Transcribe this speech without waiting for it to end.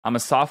I'm a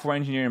software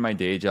engineer in my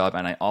day job,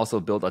 and I also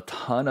build a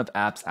ton of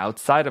apps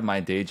outside of my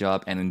day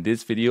job. And in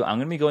this video, I'm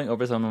going to be going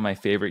over some of my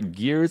favorite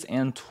gears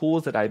and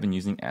tools that I've been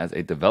using as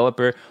a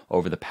developer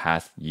over the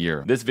past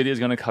year. This video is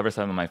going to cover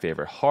some of my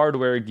favorite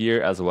hardware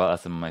gear as well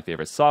as some of my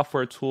favorite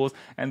software tools.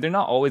 And they're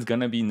not always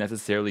going to be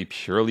necessarily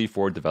purely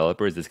for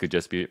developers. This could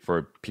just be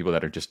for people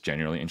that are just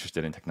genuinely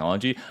interested in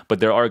technology. But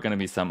there are going to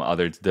be some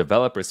other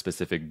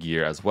developer-specific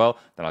gear as well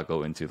that I'll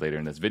go into later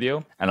in this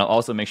video. And I'll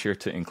also make sure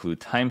to include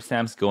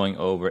timestamps going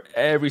over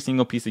every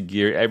single piece of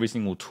gear, every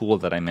single tool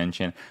that I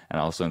mention, and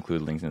I'll also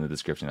include links in the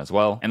description as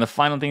well. And the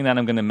final thing that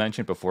I'm going to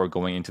mention before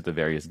going into the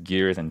various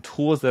gears and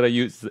tools that I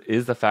use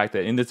is the fact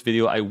that in this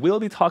video, I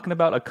will be talking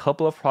about a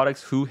couple of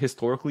products who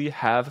historically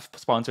have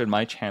sponsored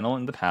my channel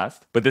in the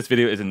past, but this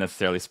video isn't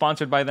necessarily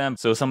sponsored by them.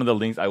 So some of the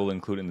links I will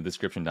include in the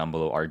description down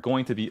below are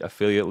going to be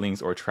affiliate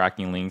links or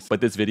tracking links, but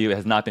this video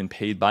has not been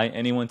paid by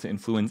anyone to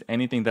influence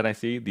anything that I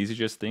see. These are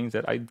just things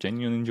that I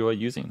genuinely enjoy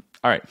using.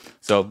 All right,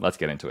 so let's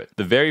get into it.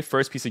 The very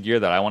first piece of gear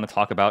that I want to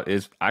talk about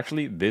is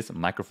actually this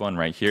microphone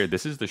right here.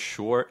 This is the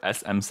Shure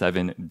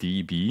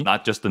SM7DB,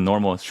 not just the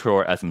normal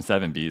Shure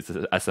SM7B, it's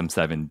the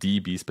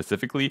SM7DB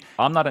specifically.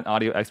 I'm not an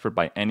audio expert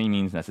by any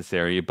means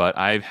necessary, but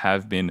I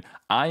have been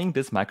eyeing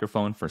this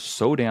microphone for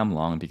so damn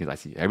long because I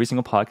see every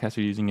single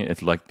podcaster using it.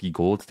 It's like the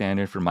gold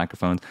standard for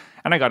microphones.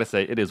 And I gotta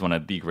say, it is one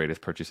of the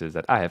greatest purchases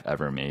that I have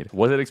ever made.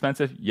 Was it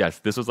expensive? Yes,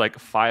 this was like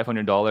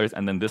 $500.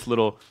 And then this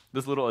little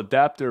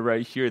adapter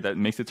right here that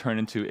makes it turn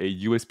into a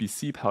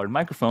USB-C powered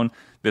microphone.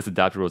 This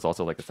adapter was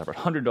also like a separate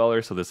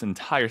 $100. So this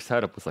entire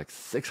setup was like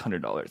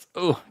 $600.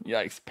 Oh,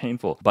 yikes,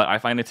 painful. But I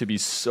find it to be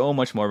so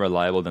much more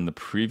reliable than the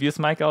previous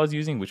mic I was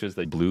using, which was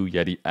the Blue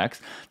Yeti X.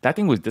 That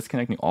thing was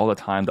disconnecting all the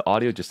time. The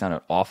audio just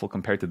sounded awful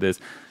compared to this.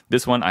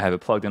 This one, I have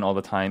it plugged in all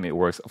the time. It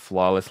works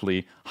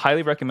flawlessly.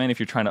 Highly recommend if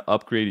you're trying to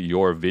upgrade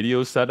your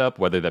video setup,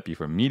 whether that be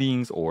for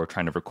meetings or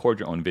trying to record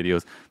your own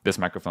videos. This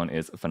microphone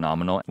is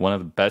phenomenal. One of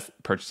the best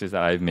purchases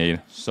that I've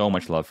made. So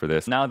much love for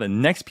this. Now, the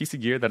next piece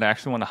of gear that I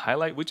actually want to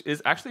highlight, which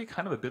is actually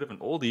kind of a bit of an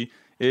oldie,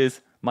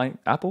 is my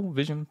Apple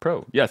Vision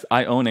Pro. Yes,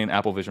 I own an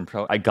Apple Vision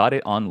Pro. I got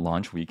it on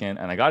launch weekend,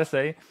 and I gotta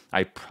say,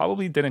 I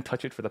probably didn't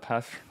touch it for the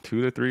past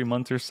 2 to 3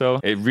 months or so.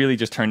 It really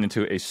just turned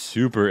into a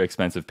super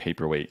expensive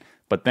paperweight.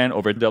 But then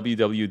over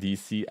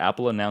WWDC,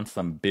 Apple announced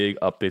some big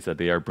updates that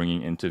they are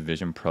bringing into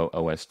Vision Pro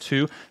OS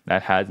 2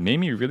 that has made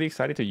me really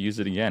excited to use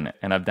it again.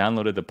 And I've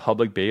downloaded the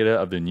public beta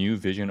of the new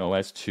Vision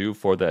OS 2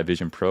 for the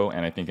Vision Pro,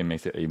 and I think it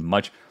makes it a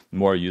much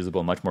more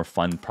usable, much more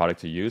fun product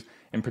to use.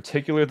 In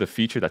particular, the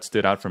feature that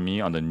stood out for me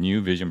on the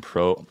new Vision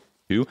Pro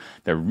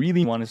that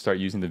really want to start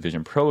using the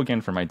Vision Pro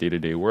again for my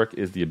day-to-day work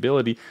is the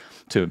ability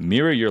to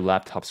mirror your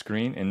laptop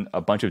screen in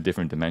a bunch of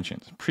different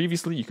dimensions.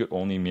 Previously, you could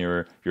only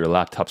mirror your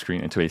laptop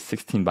screen into a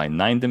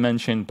 16:9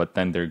 dimension, but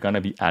then they're going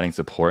to be adding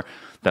support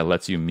that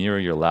lets you mirror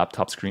your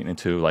laptop screen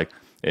into like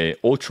a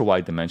ultra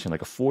wide dimension,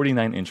 like a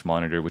 49-inch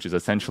monitor, which is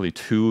essentially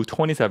two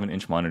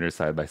 27-inch monitors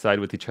side by side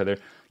with each other.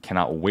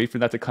 Cannot wait for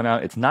that to come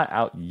out. It's not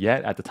out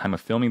yet at the time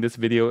of filming this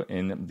video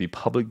in the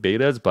public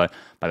betas, but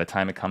by the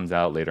time it comes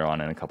out later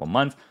on in a couple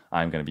months,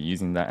 I'm going to be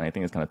using that, and I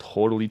think it's going to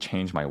totally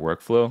change my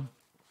workflow.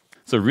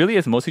 So really,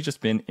 it's mostly just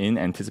been in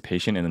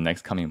anticipation in the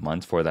next coming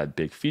months for that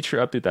big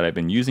feature update that I've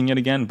been using it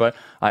again, but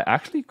I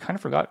actually kind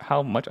of forgot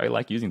how much I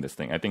like using this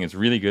thing. I think it's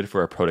really good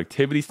for a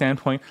productivity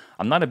standpoint.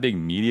 I'm not a big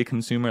media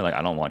consumer, like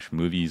I don't watch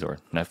movies or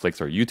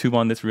Netflix or YouTube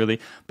on this really,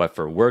 but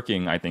for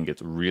working, I think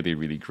it's really,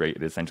 really great.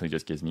 It essentially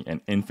just gives me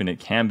an infinite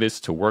canvas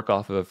to work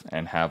off of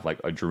and have like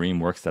a dream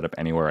work setup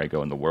anywhere I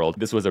go in the world.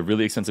 This was a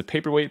really expensive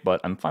paperweight,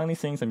 but I'm finally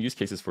seeing some use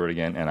cases for it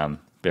again, and I'm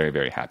very,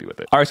 very happy with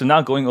it. All right, so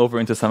now going over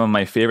into some of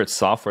my favorite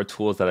software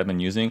tools that I've been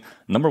using.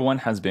 Number one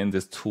has been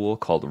this tool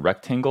called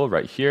Rectangle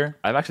right here.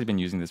 I've actually been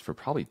using this for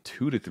probably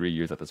 2 to 3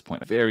 years at this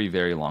point. Very,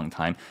 very long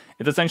time.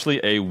 It's essentially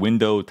a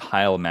window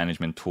tile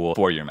management tool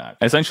for your Mac.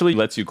 It essentially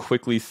lets you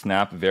quickly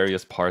snap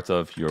various parts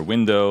of your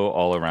window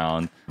all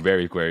around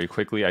very, very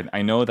quickly.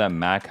 I know that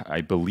Mac,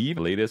 I believe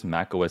latest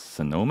Mac OS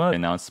Sonoma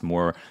announced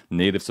more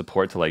native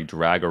support to like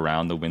drag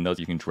around the windows.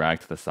 You can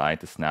drag to the side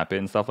to snap it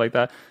and stuff like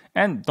that.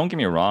 And don't get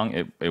me wrong,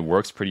 it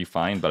works pretty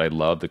fine, but I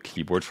love the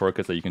keyboard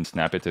shortcuts that you can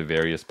snap it to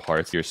various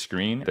parts of your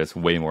screen. There's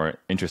way more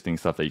interesting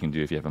stuff that you can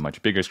do if you have a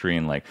much bigger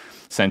screen, like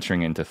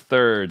centering into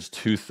thirds,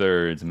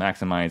 2/3,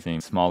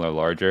 maximizing, smaller,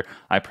 larger.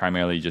 I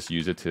primarily just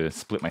use it to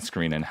split my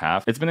screen in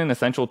half. It's been an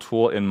essential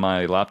tool in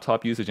my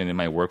laptop usage and in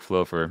my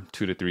workflow for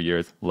 2 to 3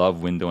 years.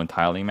 Love window and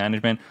tiling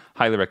management.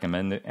 Highly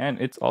recommend it. And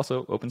it's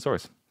also open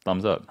source.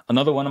 Thumbs up.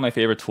 Another one of my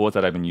favorite tools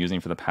that I've been using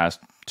for the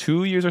past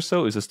 2 years or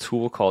so is this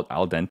tool called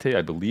Aldente.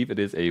 I believe it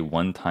is a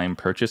one-time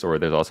purchase, or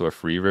there's also a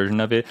free version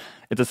of it.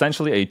 It's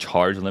essentially a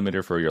charge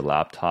limiter for your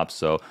laptop.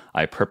 So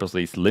I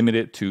purposely limit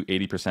it to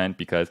 80%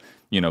 because,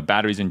 you know,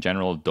 batteries in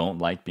general don't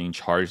like being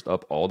charged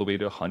up all the way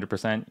to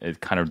 100%.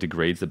 It kind of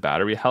degrades the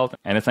battery health,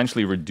 and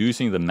essentially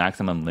reducing the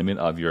maximum limit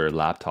of your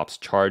laptop's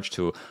charge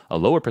to a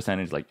lower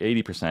percentage, like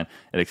 80%,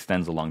 it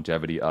extends the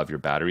longevity of your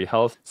battery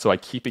health. So I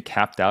keep it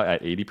capped out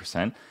at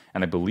 80%.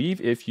 And I believe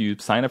if you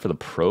sign up for the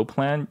Pro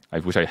plan,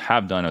 which I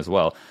have done as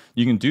well,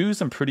 you can do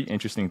some pretty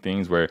interesting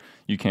things where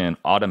you can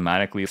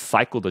automatically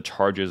cycle the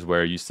charges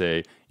where you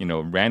say,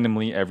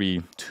 randomly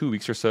every 2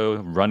 weeks or so,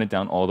 run it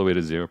down all the way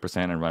to 0%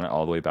 and run it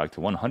all the way back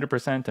to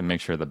 100% to make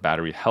sure the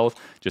battery health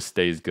just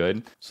stays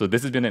good. So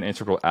this has been an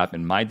integral app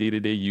in my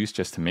day-to-day use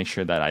just to make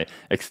sure that I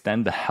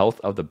extend the health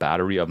of the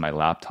battery of my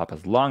laptop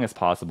as long as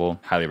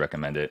possible. Highly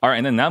recommend it. All right,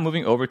 and then now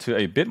moving over to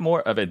a bit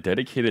more of a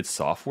dedicated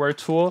software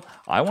tool,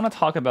 I want to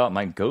talk about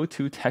my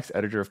go-to text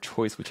editor of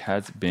choice, which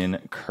has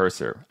been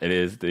Cursor. It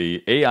is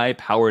the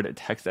AI-powered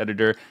text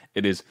editor.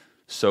 It is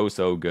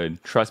so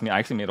good. Trust me, I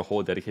actually made a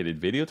whole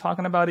dedicated video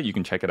talking about it. You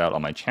can check it out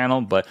on my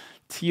channel, but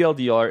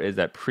TLDR is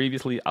that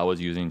previously I was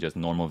using just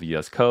normal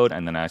VS Code,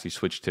 and then I actually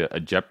switched to a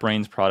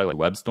JetBrains product like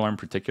WebStorm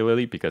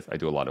particularly because I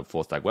do a lot of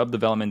full stack web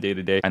development day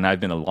to day, and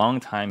I've been a long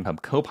time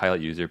Copilot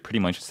user pretty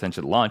much since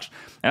it launched,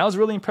 and I was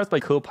really impressed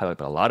by Copilot,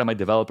 but a lot of my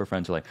developer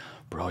friends are like,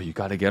 bro, you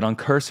got to get on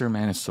Cursor,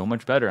 man, it's so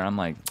much better. And I'm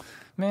like,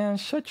 man,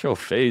 shut your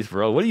face,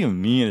 bro. What do you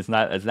mean it's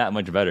that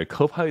much better?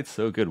 Copilot's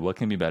so good. What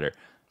can be better?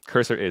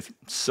 Cursor is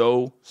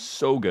so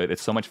good.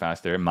 It's so much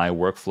faster. My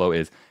workflow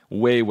is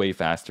way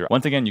faster.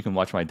 Once again, you can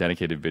watch my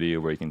dedicated video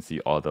where you can see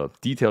all the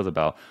details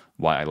about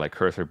why I like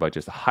Cursor, but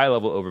just a high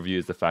level overview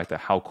is the fact that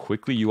how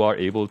quickly you are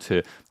able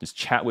to just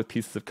chat with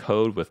pieces of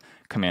code with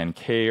Command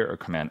K or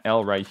Command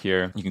L right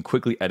here. You can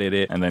quickly edit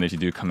it, and then if you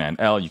do Command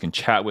L, you can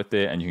chat with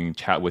it, and you can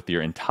chat with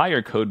your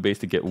entire code base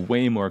to get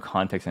way more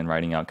context in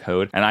writing out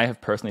code. And I have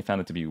personally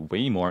found it to be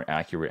way more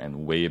accurate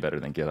and way better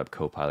than GitHub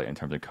Copilot in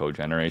terms of code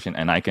generation.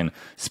 And I can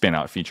spin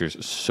out features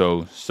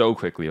so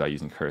quickly by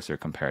using Cursor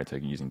compared to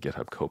using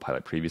GitHub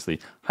Copilot previously.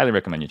 Highly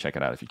recommend you check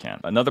it out if you can.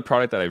 Another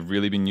product that I've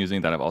really been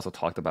using that I've also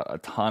talked about a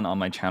ton on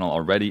my channel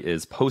already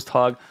is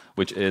Posthog,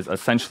 which is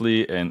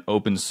essentially an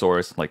open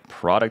source like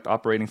product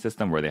operating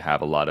system where they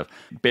have a lot of,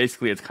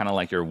 basically it's kind of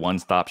like your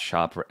one-stop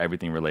shop for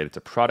everything related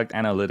to product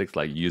analytics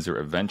like user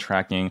event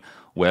tracking,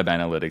 web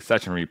analytics,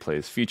 session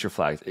replays, feature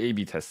flags,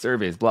 A/B test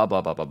surveys,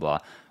 blah.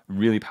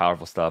 Really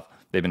powerful stuff.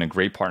 They've been a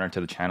great partner to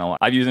the channel.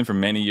 I've used them for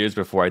many years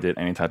before I did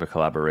any type of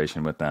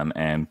collaboration with them.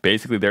 And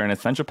basically they're an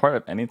essential part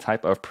of any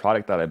type of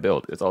product that I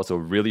build. It's also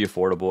really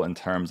affordable in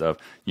terms of,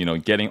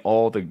 getting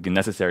all the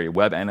necessary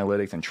web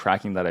analytics and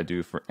tracking that I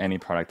do for any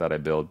product that I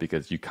build,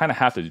 because you kind of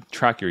have to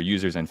track your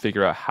users and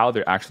figure out how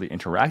they're actually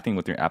interacting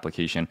with your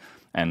application.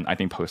 And I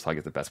think Posthog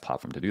is the best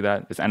platform to do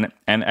that. And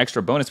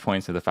extra bonus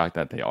points to the fact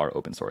that they are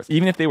open source.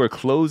 Even if they were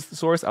closed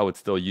source, I would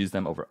still use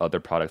them over other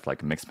products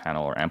like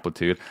Mixpanel or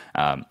Amplitude.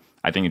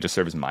 I think it just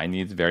serves my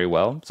needs very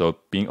well. So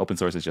being open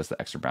source is just the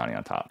extra brownie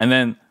on top. And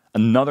then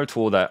another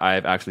tool that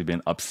I've actually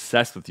been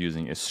obsessed with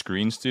using is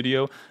Screen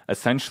Studio.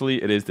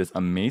 Essentially, it is this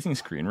amazing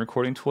screen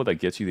recording tool that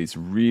gets you these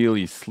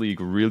really sleek,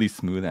 really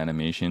smooth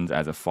animations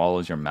as it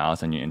follows your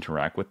mouse and you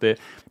interact with it.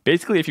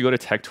 Basically, if you go to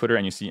Tech Twitter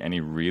and you see any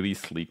really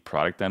sleek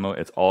product demo,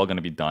 it's all going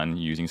to be done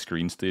using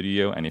Screen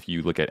Studio. And if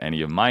you look at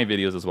any of my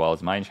videos as well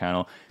as my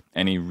channel,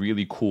 any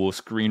really cool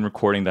screen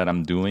recording that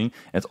I'm doing,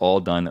 it's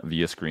all done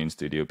via Screen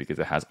Studio because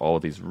it has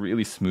all these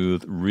really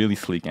smooth, really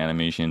sleek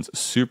animations,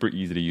 super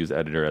easy to use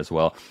editor as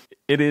well.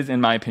 It is,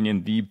 in my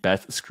opinion, the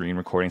best screen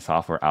recording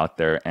software out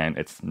there, and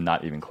it's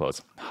not even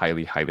close.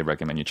 Highly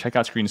recommend you check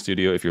out Screen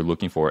Studio if you're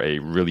looking for a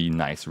really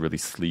nice, really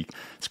sleek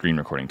screen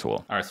recording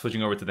tool. All right,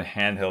 switching over to the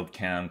handheld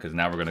cam, because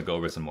now we're going to go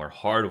over some more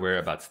hardware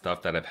about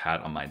stuff that I've had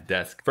on my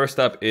desk. First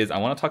up is I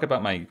want to talk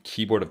about my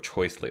keyboard of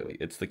choice lately.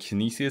 It's the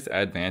Kinesis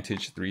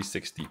Advantage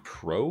 360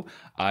 Pro.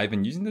 I've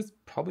been using this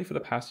probably for the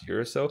past year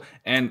or so,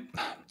 and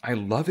I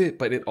love it,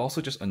 but it also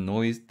just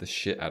annoys the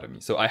shit out of me.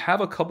 So I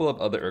have a couple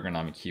of other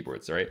ergonomic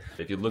keyboards, right?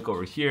 If you look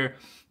over here,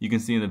 you can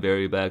see in the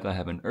very back, I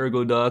have an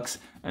ErgoDux,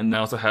 and I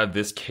also have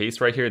this case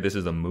right here. This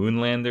is a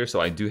Moonlander.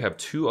 So I do have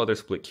two other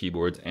split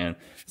keyboards. And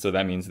so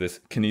that means this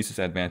Kinesis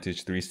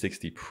Advantage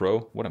 360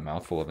 Pro, what a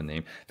mouthful of a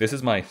name. This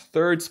is my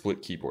third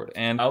split keyboard.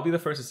 And I'll be the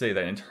first to say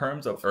that in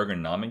terms of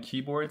ergonomic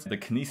keyboards, the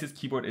Kinesis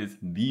keyboard is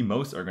the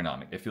most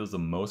ergonomic. It feels the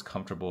most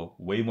comfortable,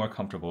 way more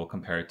comfortable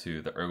compared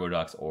to the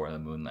ErgoDux or the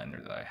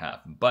Moonlander that I have.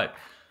 But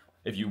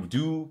if you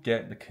do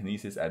get the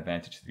Kinesis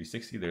Advantage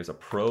 360, there's a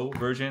Pro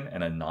version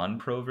and a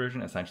non-Pro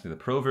version. Essentially the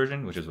Pro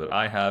version, which is what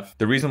I have.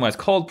 The reason why it's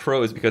called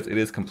Pro is because it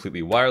is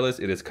completely wireless.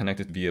 It is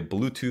connected via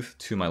Bluetooth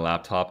to my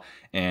laptop,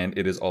 and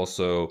it is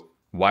also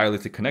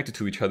wirelessly connected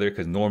to each other,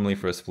 because normally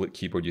for a split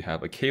keyboard you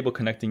have a cable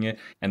connecting it,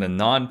 and the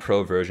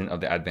non-Pro version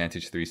of the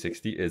Advantage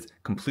 360 is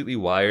completely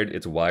wired.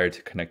 It's wired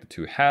to connect the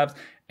two halves,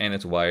 and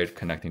it's wired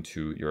connecting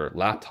to your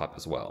laptop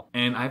as well.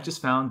 And I've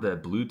just found the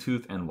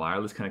Bluetooth and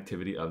wireless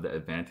connectivity of the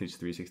Advantage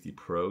 360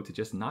 Pro to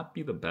just not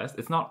be the best.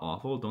 It's not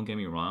awful, don't get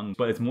me wrong,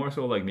 but it's more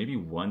so like maybe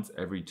once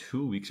every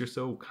 2 weeks or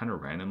so, kind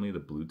of randomly, the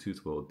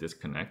Bluetooth will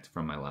disconnect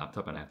from my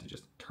laptop and I have to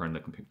just turn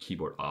the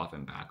keyboard off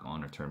and back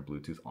on, or turn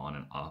Bluetooth on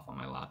and off on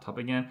my laptop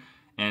again.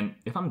 And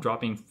if I'm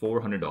dropping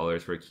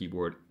 $400 for a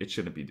keyboard, it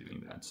shouldn't be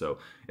doing that. So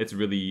it's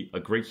really a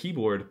great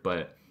keyboard,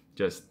 but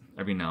just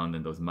every now and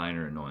then those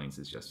minor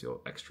annoyances just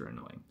feel extra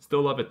annoying.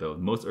 Still love it though.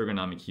 Most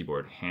ergonomic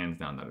keyboard, hands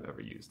down, that I've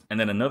ever used. And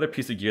then another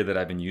piece of gear that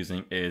I've been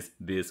using is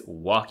this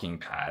walking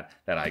pad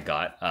that I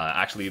got.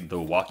 Actually, the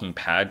Walking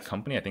Pad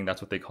company, I think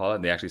that's what they call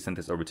it. They actually sent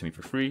this over to me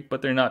for free,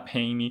 but they're not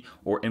paying me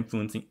or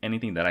influencing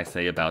anything that I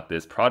say about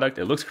this product.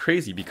 It looks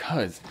crazy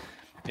because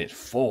it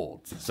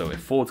folds. So it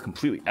folds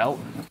completely out.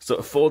 So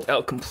it folds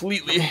out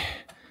completely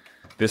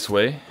this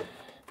way.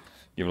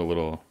 Give it a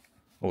little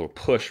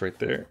push right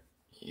there.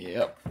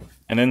 Yep.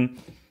 And then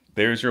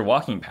there's your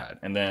walking pad.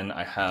 And then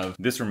I have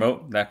this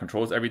remote that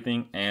controls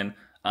everything, and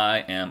I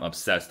am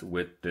obsessed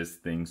with this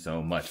thing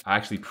so much. I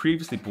actually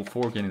previously,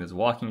 before getting this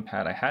walking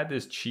pad, I had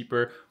this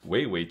cheaper,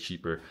 way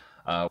cheaper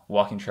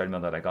walking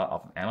treadmill that I got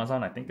off of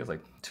Amazon. I think it's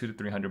like $200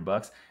 to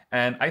 $300.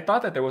 And I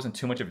thought that there wasn't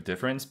too much of a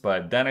difference,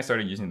 but then I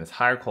started using this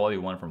higher quality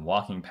one from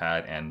Walking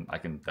Pad, and I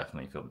can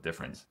definitely feel the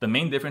difference. The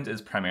main difference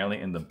is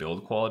primarily in the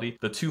build quality.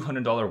 The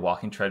 $200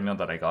 walking treadmill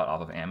that I got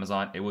off of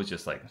Amazon, it was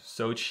just like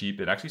so cheap.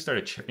 It actually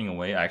started chipping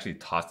away. I actually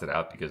tossed it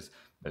out because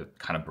it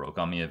kind of broke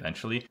on me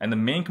eventually. And the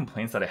main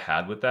complaints that I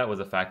had with that was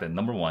the fact that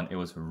number one, it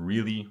was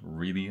really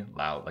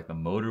loud. Like the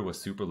motor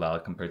was super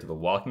loud compared to the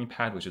Walking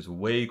Pad, which is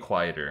way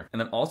quieter. And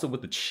then also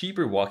with the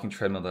cheaper walking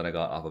treadmill that I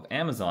got off of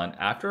Amazon,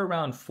 after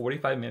around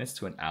 45 minutes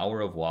to an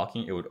hour of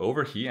walking, it would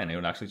overheat and it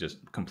would actually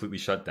just completely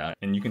shut down.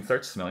 And you can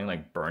start smelling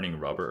like burning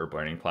rubber or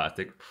burning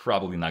plastic.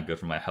 Probably not good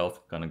for my health.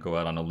 Gonna go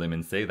out on a limb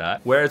and say that.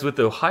 Whereas with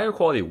the higher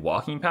quality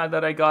walking pad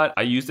that I got,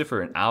 I used it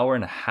for an hour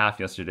and a half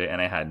yesterday and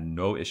I had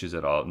no issues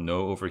at all.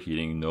 No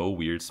overheating, no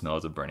weird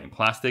smells of burning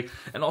plastic.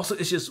 And also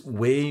it's just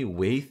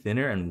way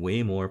thinner and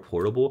way more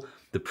portable.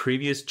 The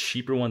previous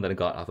cheaper one that I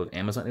got off of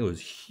Amazon, it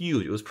was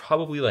huge. It was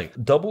probably like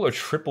double or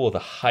triple the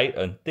height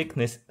and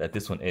thickness that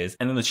this one is.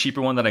 And then the cheaper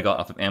one that I got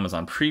off of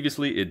Amazon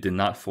previously, it did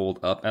not fold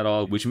up at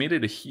all, which made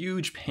it a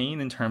huge pain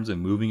in terms of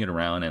moving it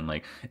around. And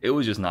like, it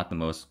was just not the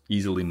most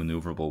easily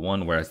maneuverable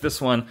one. Whereas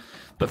this one,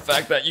 the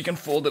fact that you can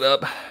fold it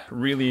up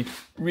really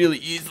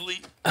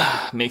easily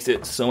makes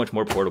it so much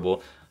more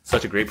portable.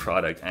 Such a great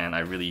product, and I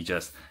really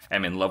just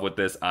am in love with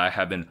this.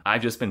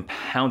 I've just been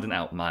pounding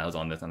out miles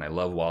on this, and I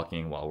love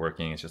walking while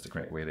working. It's just a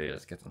great way to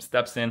just get some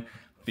steps in,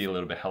 feel a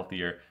little bit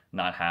healthier,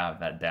 not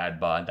have that dad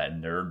bod, that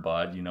nerd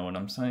bod, you know what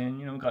I'm saying?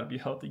 You know, gotta be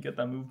healthy, get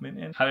that movement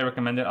in. Highly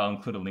recommend it. I'll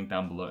include a link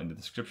down below in the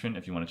description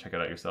if you want to check it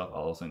out yourself.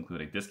 I'll also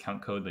include a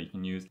discount code that you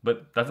can use.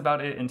 But that's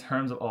about it in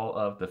terms of all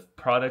of the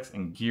products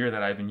and gear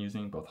that I've been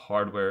using, both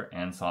hardware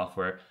and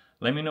software.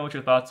 Let me know what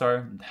your thoughts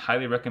are.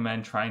 Highly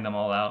recommend trying them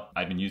all out.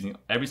 I've been using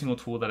every single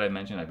tool that I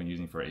mentioned. I've been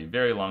using for a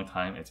very long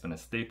time. It's been a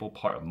staple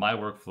part of my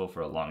workflow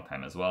for a long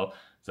time as well.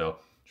 So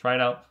try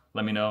it out,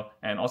 let me know.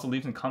 And also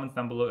leave some comments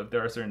down below if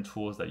there are certain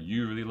tools that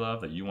you really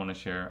love that you want to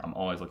share. I'm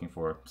always looking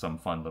for some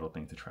fun little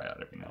thing to try out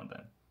every now and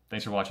then.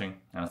 Thanks for watching,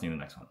 and I'll see you in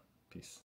the next one. Peace.